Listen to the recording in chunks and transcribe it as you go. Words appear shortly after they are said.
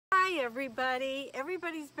everybody.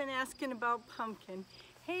 Everybody's been asking about Pumpkin.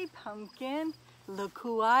 Hey Pumpkin, look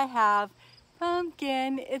who I have.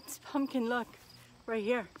 Pumpkin, it's Pumpkin, look, right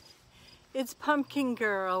here. It's Pumpkin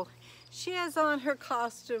Girl. She has on her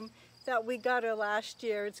costume that we got her last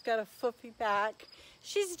year. It's got a foofy back.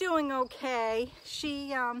 She's doing okay.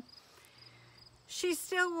 She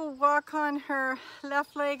still will walk on her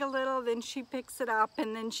left leg a little, then she picks it up,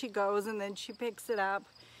 and then she goes, and then she picks it up.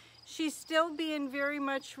 She's still being very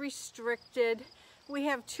much restricted. We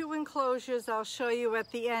have 2 enclosures I'll show you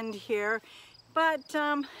at the end here, but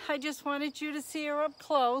I just wanted you to see her up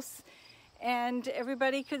close, and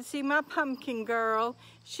everybody could see my Pumpkin Girl.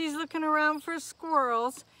 She's looking around for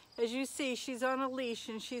squirrels. As you see, she's on a leash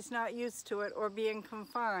and she's not used to it or being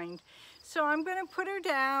confined. So I'm going to put her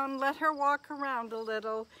down, let her walk around a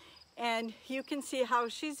little, and you can see how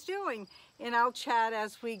she's doing. And I'll chat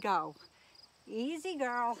as we go. Easy,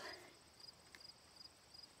 girl.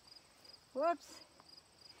 Whoops.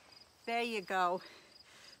 There you go.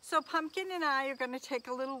 So Pumpkin and I are going to take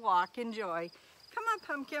a little walk. Enjoy. Come on,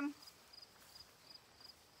 Pumpkin.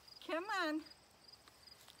 Come on.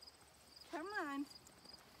 Come on.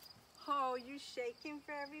 Oh, you shaking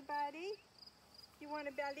for everybody? You want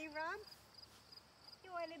a belly rub?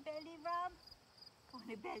 You want a belly rub?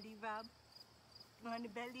 Want a belly rub? Want a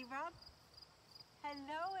belly rub?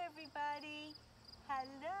 Hello, everybody.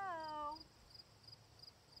 Hello.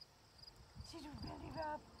 She do belly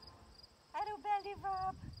rub. I do belly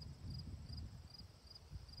rub.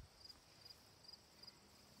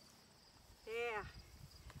 There.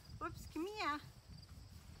 Whoops, come here.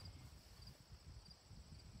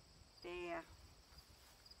 There.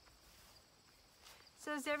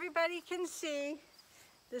 So as everybody can see,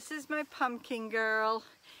 this is my Pumpkin Girl,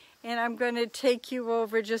 and I'm going to take you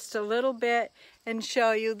over just a little bit and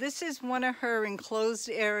show you. This is one of her enclosed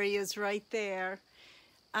areas right there.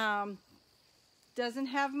 Doesn't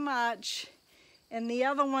have much, and the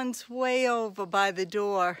other one's way over by the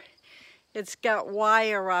door. It's got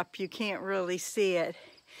wire up, you can't really see it.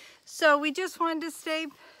 So we just wanted to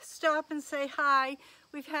stop and say hi.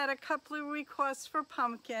 We've had a couple of requests for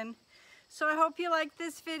Pumpkin. So I hope you like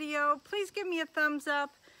this video. Please give me a thumbs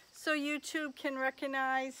up so YouTube can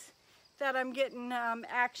recognize that I'm getting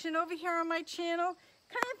action over here on my channel.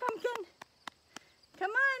 Come on, Pumpkin.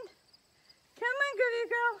 Come on. Come on, goody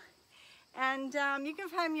girl. And you can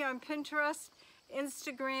find me on Pinterest,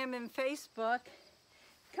 Instagram, and Facebook.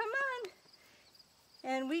 Come on.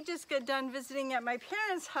 And we just got done visiting at my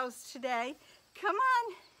parents' house today. Come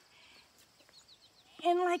on.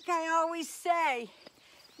 And like I always say,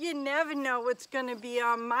 you never know what's going to be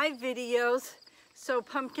on my videos. So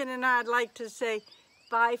Pumpkin and I'd like to say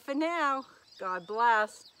bye for now. God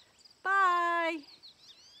bless. Bye.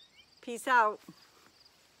 Peace out.